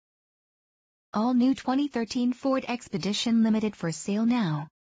All new 2013 Ford Expedition Limited for sale now.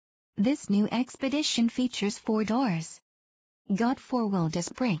 This new Expedition features 4 doors. Got 4-wheel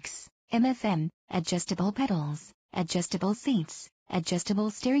disc brakes, MFM, adjustable pedals, adjustable seats, adjustable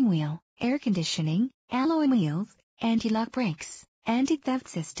steering wheel, air conditioning, alloy wheels, anti-lock brakes, anti-theft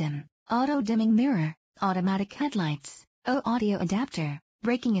system, auto-dimming mirror, automatic headlights, audio adapter,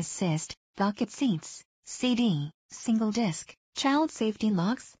 braking assist, bucket seats, CD, single disc, child safety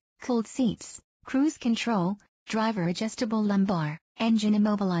locks, cooled seats, cruise control, driver adjustable lumbar, engine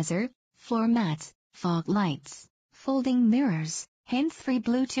immobilizer, floor mats, fog lights, folding mirrors, hands-free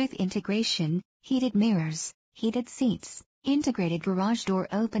Bluetooth integration, heated mirrors, heated seats, integrated garage door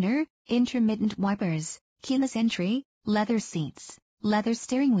opener, intermittent wipers, keyless entry, leather seats, leather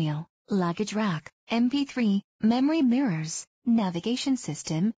steering wheel, luggage rack, MP3, memory mirrors, navigation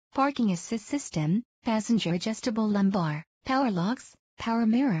system, parking assist system, passenger adjustable lumbar, power locks, power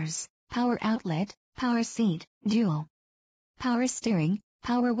mirrors, power outlet, power seat, dual power steering,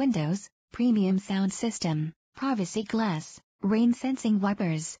 power windows, premium sound system, privacy glass, rain sensing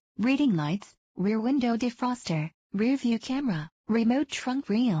wipers, reading lights, rear window defroster, rear view camera, remote trunk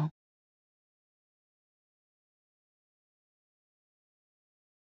reel,